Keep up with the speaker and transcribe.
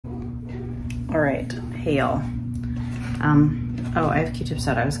All right, hey y'all. Oh, I have Q-tips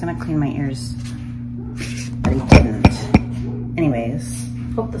out. I was gonna clean my ears, but I didn't. Anyways,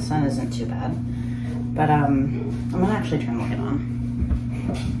 hope the sun isn't too bad. But I'm gonna actually turn the light on.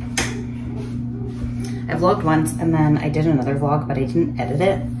 I vlogged once and then I did another vlog, but I didn't edit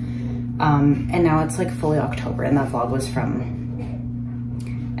it. And now it's like fully October and that vlog was from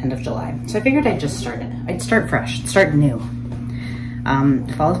end of July. So I figured I'd start fresh, start new.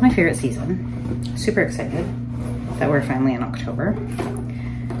 Fall is my favorite season. Super excited that we're finally in October.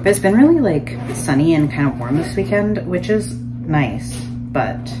 But it's been really like sunny and kind of warm this weekend, which is nice,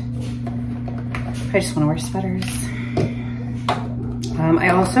 but I just want to wear sweaters. I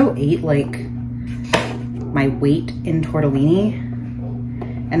also ate like my weight in tortellini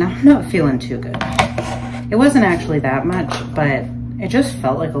and I'm not feeling too good. It wasn't actually that much, but it just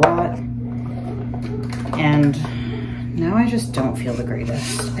felt like a lot. And now I just don't feel the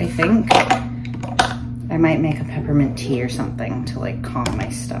greatest. I think I might make a peppermint tea or something to like calm my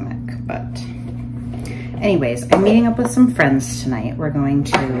stomach, but anyways, I'm meeting up with some friends tonight. We're going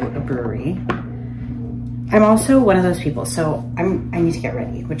to a brewery. I'm also one of those people, so I need to get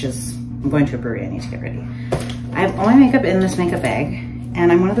ready, which is, I'm going to a brewery, I need to get ready. I have all my makeup in this makeup bag, and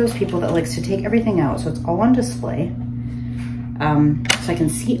I'm one of those people that likes to take everything out, so it's all on display. So I can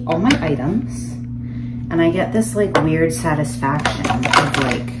see all my items, and I get this like weird satisfaction of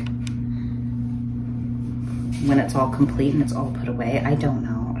like, when it's all complete and it's all put away. I don't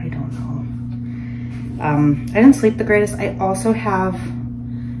know. I didn't sleep the greatest. I also have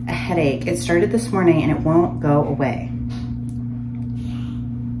a headache. It started this morning and it won't go away.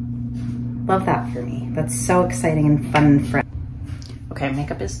 Love that for me. That's so exciting and fun and fresh. Okay,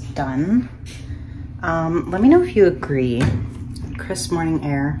 makeup is done. Let me know if you agree. Crisp Morning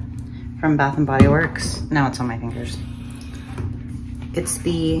Air from Bath & Body Works. Now it's on my fingers. It's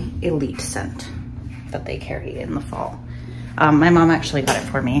the Elite scent that they carry in the fall. My mom actually got it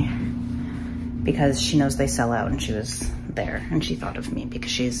for me because she knows they sell out and she was there and she thought of me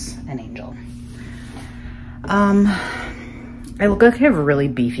because she's an angel. I look like I have really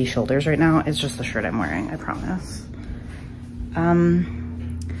beefy shoulders right now. It's just the shirt I'm wearing, I promise.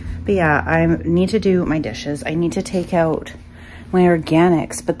 But yeah, I need to do my dishes. I need to take out my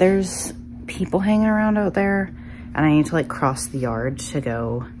organics, but there's people hanging around out there and I need to like cross the yard to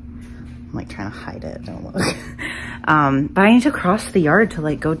go. I'm like trying to hide it, don't look. But I need to cross the yard to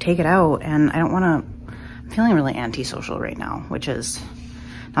like go take it out and I don't want to, I'm feeling really antisocial right now, which is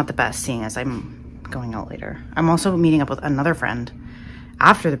not the best seeing as I'm going out later. I'm also meeting up with another friend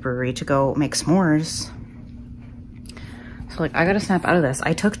after the brewery to go make s'mores. So like I gotta snap out of this.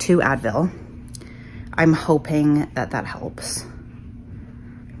 I took 2 Advil. I'm hoping that that helps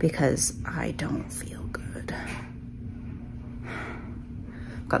because I don't feel good.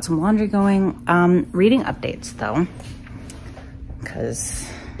 Got some laundry going. Reading updates though,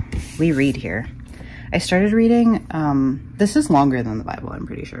 because we read here. I started reading, this is longer than the Bible, I'm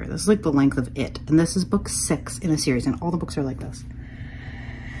pretty sure. This is like the length of it. And this is book 6 in a series and all the books are like this.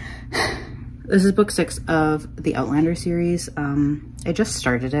 This is book 6 of the Outlander series. I just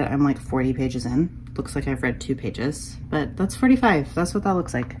started it. I'm like 40 pages in. Looks like I've read 2 pages, but that's 45. That's what that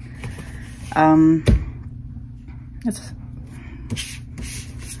looks like.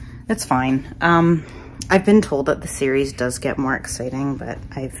 It's fine. I've been told that the series does get more exciting, but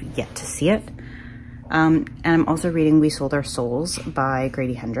I've yet to see it. And I'm also reading We Sold Our Souls by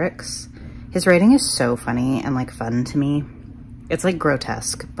Grady Hendrix. His writing is so funny and like fun to me. It's like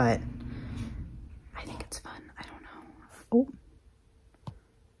grotesque, but I think it's fun. I don't know. Oh,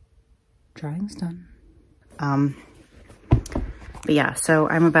 drawing's done. But yeah, so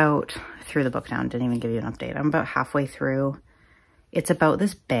I'm about through the book now. Didn't even give you an update. I'm about halfway through. It's about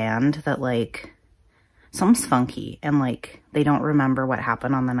this band that like, something's funky and like they don't remember what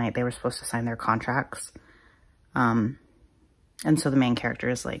happened on the night they were supposed to sign their contracts. And so the main character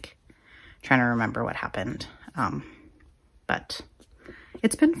is like trying to remember what happened. But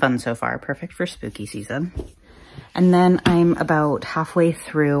it's been fun so far, perfect for spooky season. And then I'm about halfway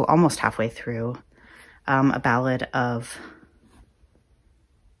through, almost halfway through, a ballad of,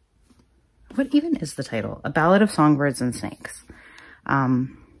 what even is the title? A Ballad of Songbirds and Snakes.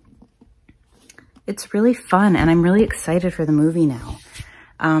 It's really fun and I'm really excited for the movie now.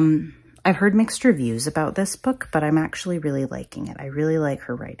 I've heard mixed reviews about this book, but I'm actually really liking it. I really like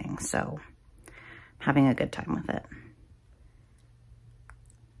her writing, so I'm having a good time with it.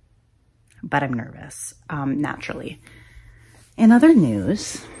 But I'm nervous, naturally. In other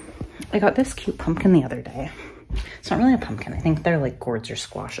news, I got this cute pumpkin the other day. It's not really a pumpkin. I think they're like gourds or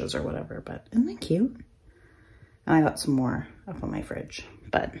squashes or whatever, but isn't that cute? And I got some more up on my fridge,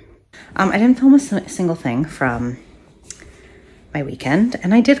 but I didn't film a single thing from my weekend,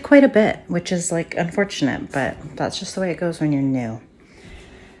 and I did quite a bit, which is like unfortunate, but that's just the way it goes when you're new.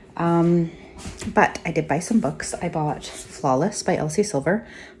 But I did buy some books. I bought Flawless by Elsie Silver.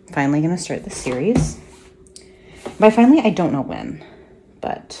 I'm finally gonna start the series. By finally, I don't know when,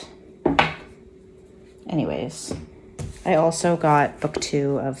 but anyways. I also got book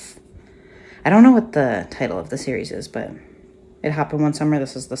 2 of, I don't know what the title of the series is, but It Happened One Summer.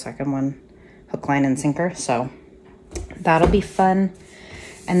 This is the second one, Hook, Line, and Sinker. So that'll be fun.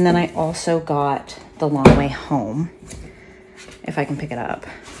 And then I also got The Long Way Home, if I can pick it up.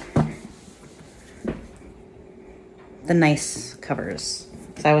 The nice covers,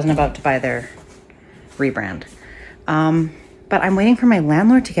 because I wasn't about to buy their rebrand. But I'm waiting for my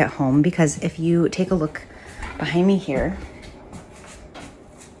landlord to get home, because if you take a look behind me here,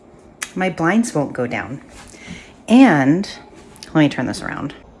 my blinds won't go down. And let me turn this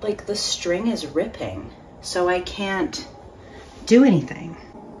around. Like, the string is ripping, so I can't do anything.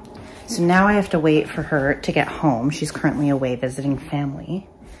 So now I have to wait for her to get home. She's currently away visiting family,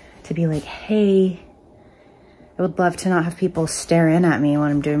 to be like, hey, I would love to not have people stare in at me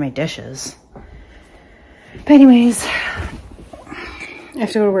when I'm doing my dishes. But anyways, I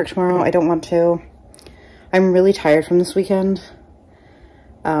have to go to work tomorrow. I don't want to. I'm really tired from this weekend.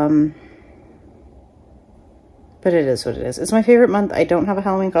 But it is what it is. It's my favorite month. I don't have a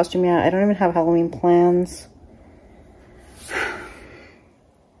Halloween costume yet. I don't even have Halloween plans.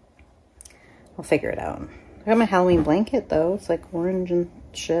 I'll figure it out. I got my Halloween blanket though. It's like orange and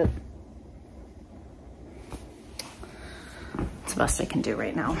shit. It's the best I can do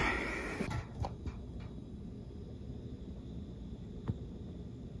right now.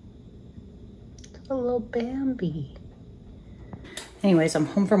 It's a little Bambi. Anyways, I'm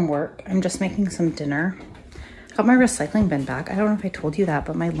home from work. I'm just making some dinner. Got my recycling bin back. I don't know if I told you that,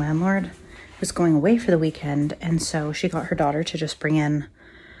 but my landlord was going away for the weekend, and so she got her daughter to just bring in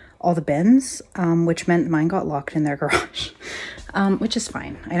all the bins, which meant mine got locked in their garage, which is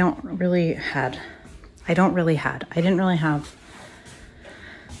fine. I didn't really have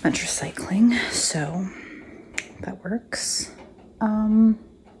much recycling, so that works.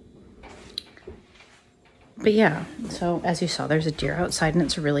 But yeah, so as you saw, there's a deer outside and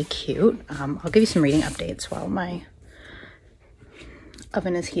it's really cute. I'll give you some reading updates while my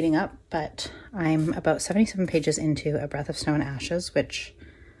oven is heating up, but I'm about 77 pages into A Breath of Snow and Ashes, which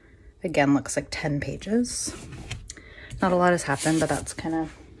again looks like 10 pages. Not a lot has happened, but that's kind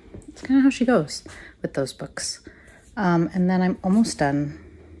of how she goes with those books. And then I'm almost done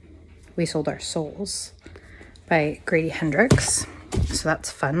We Sold Our Souls by Grady Hendrix. So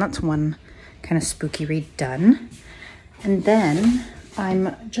that's fun. That's one kind of spooky read done. And then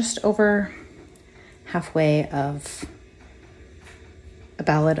I'm just over halfway of A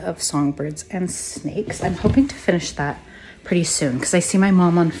Ballad of Songbirds and Snakes. I'm hoping to finish that pretty soon because I see my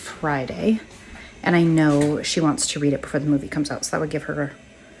mom on Friday and I know she wants to read it before the movie comes out, so that would give her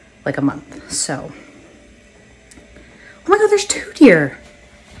like a month. So, oh my god, there's 2 deer.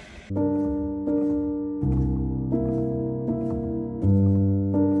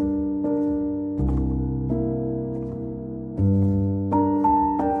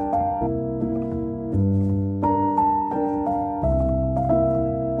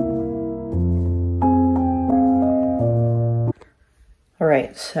 All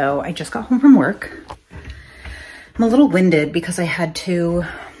right, so I just got home from work. I'm a little winded because I had to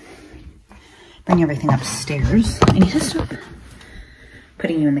bring everything upstairs. I need to stop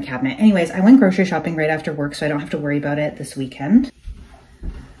putting you in the cabinet. Anyways, I went grocery shopping right after work, so I don't have to worry about it this weekend.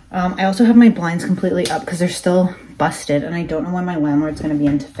 I also have my blinds completely up because they're still busted, and I don't know when my landlord's gonna be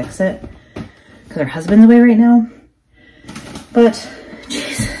in to fix it because her husband's away right now. But,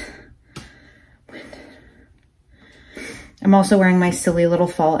 jeez. I'm also wearing my silly little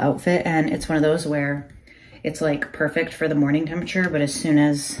fall outfit, and it's one of those where it's like perfect for the morning temperature, but as soon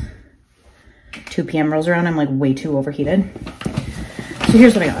as 2 p.m. rolls around, I'm like way too overheated. So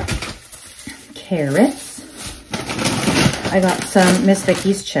here's what I got. Carrots. I got some Miss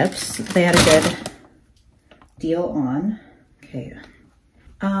Vicky's chips. They had a good deal on. Okay.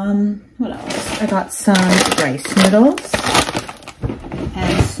 What else? I got some rice noodles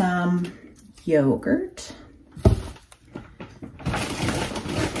and some yogurt.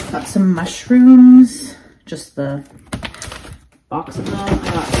 Got some mushrooms, just the box of them.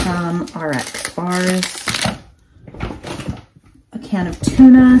 I got some RX bars, a can of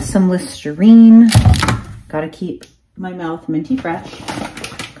tuna, some Listerine. Gotta keep my mouth minty fresh.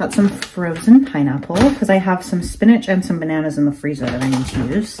 Got some frozen pineapple because I have some spinach and some bananas in the freezer that I need to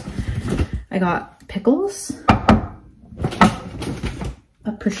use. I got pickles,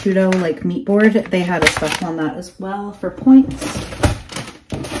 a prosciutto like meat board. They had a special on that as well for points.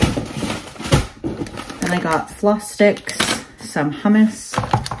 Then I got floss sticks, some hummus,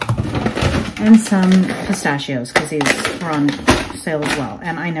 and some pistachios because these were on sale as well.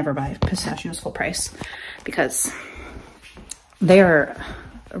 And I never buy pistachios full price because they are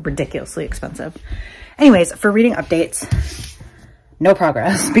ridiculously expensive. Anyways, for reading updates, no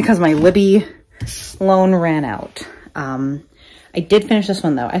progress because my Libby loan ran out. I did finish this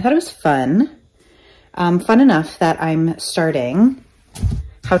one though. I thought it was fun. Fun enough that I'm starting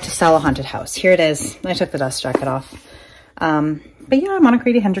How to Sell a Haunted House. Here it is. I took the dust jacket off. But yeah, I'm on a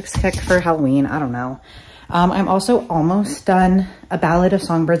Grady Hendrix kick for Halloween. I don't know. I'm also almost done A Ballad of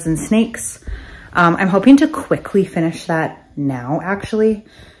Songbirds and Snakes. I'm hoping to quickly finish that now, actually,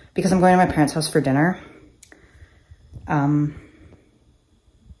 because I'm going to my parents' house for dinner. And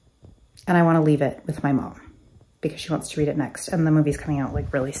I want to leave it with my mom because she wants to read it next. And the movie's coming out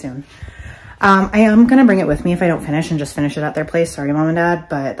like really soon. I am going to bring it with me if I don't finish and just finish it at their place. Sorry, Mom and Dad,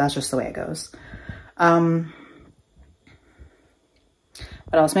 but that's just the way it goes. What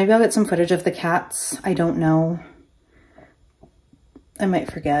else? Maybe I'll get some footage of the cats. I don't know. I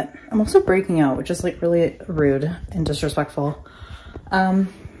might forget. I'm also breaking out, which is like really rude and disrespectful. But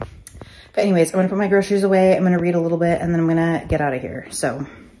anyways, I'm going to put my groceries away. I'm going to read a little bit and then I'm going to get out of here. So.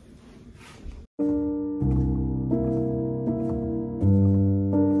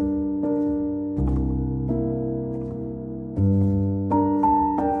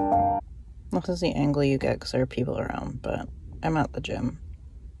 This is the angle you get because there are people around, but I'm at the gym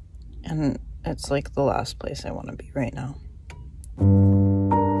and it's like the last place I want to be right now.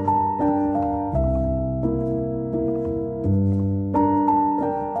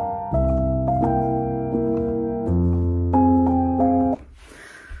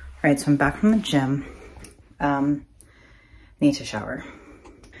 All right, so I'm back from the gym. Need to shower.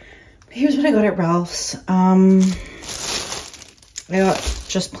 But here's what I got at Ralph's. I got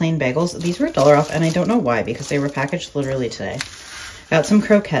just plain bagels. These were $1 off, and I don't know why, because they were packaged literally today. Got some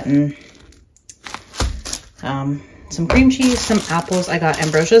croquetin, some cream cheese, some apples. I got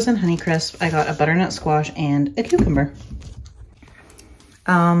ambrosias and Honeycrisp. I got a butternut squash and a cucumber.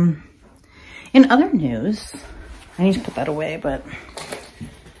 In other news, I need to put that away, but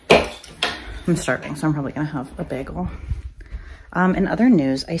I'm starving, so I'm probably gonna have a bagel. In other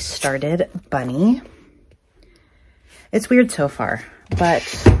news, I started Bunny. It's weird so far, but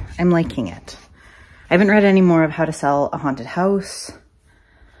I'm liking it. I haven't read any more of How to Sell a Haunted House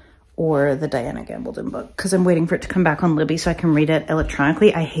or the Diana Gambleton book because I'm waiting for it to come back on Libby so I can read it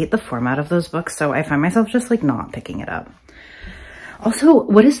electronically. I hate the format of those books, so I find myself just like not picking it up. Also,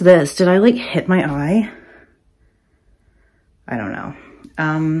 what is this? Did I like hit my eye? I don't know.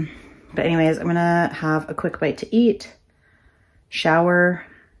 But anyways, I'm gonna have a quick bite to eat, shower,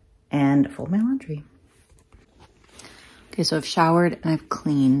 and fold my laundry. Okay, so I've showered and I've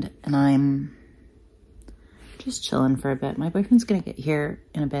cleaned and I'm just chilling for a bit. My boyfriend's gonna get here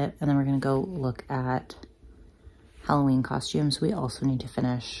in a bit and then we're gonna go look at Halloween costumes. We also need to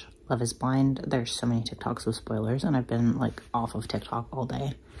finish Love is Blind. There's so many TikToks with spoilers and I've been like off of TikTok all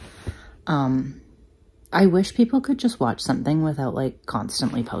day. I wish people could just watch something without like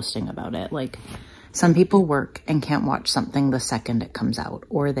constantly posting about it. Like some people work and can't watch something the second it comes out,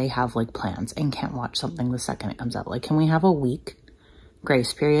 or they have like plans and can't watch something the second it comes out. Like, can we have a week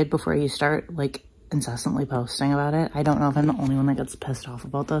grace period before you start like incessantly posting about it? I don't know if I'm the only one that gets pissed off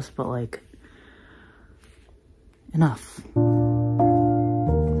about this, but like, enough.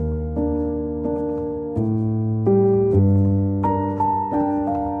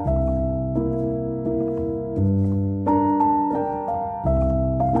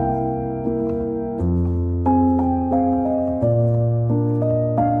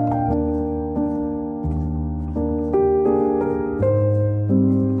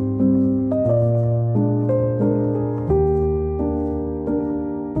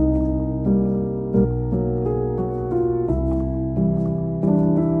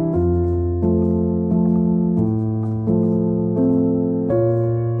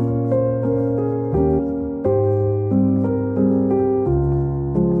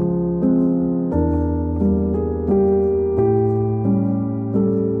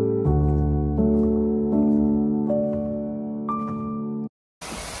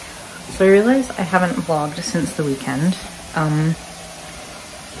 So I realized I haven't vlogged since the weekend.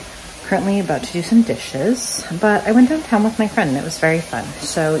 Currently about to do some dishes, but I went downtown with my friend and it was very fun.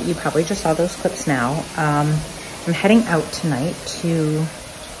 So you probably just saw those clips now. I'm heading out tonight to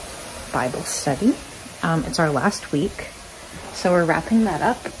Bible study. It's our last week, so we're wrapping that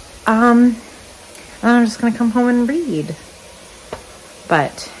up. And I'm just gonna come home and read.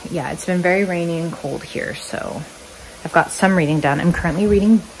 But yeah, it's been very rainy and cold here, so I've got some reading done. I'm currently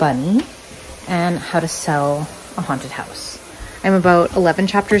reading Bunny and How to Sell a Haunted House. I'm about 11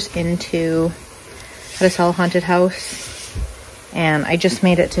 chapters into How to Sell a Haunted House, and I just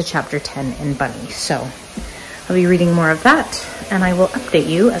made it to chapter 10 in Bunny. So I'll be reading more of that, and I will update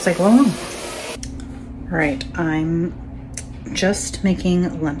you as I go along. All right, I'm just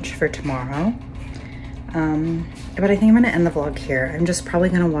making lunch for tomorrow. But I think I'm gonna end the vlog here. I'm just probably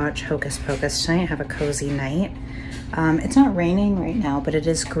gonna watch Hocus Pocus tonight, have a cozy night. It's not raining right now, but it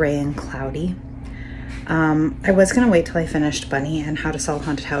is gray and cloudy. I was gonna wait till I finished Bunny and How to Sell a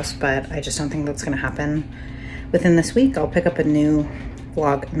Haunted House, but I just don't think that's gonna happen within this week. I'll pick up a new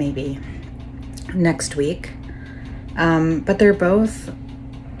vlog maybe next week. But they're both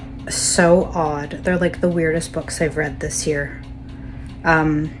so odd. They're like the weirdest books I've read this year.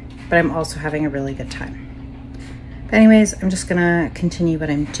 But I'm also having a really good time. But anyways, I'm just gonna continue what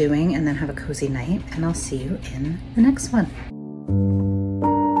I'm doing and then have a cozy night, and I'll see you in the next one.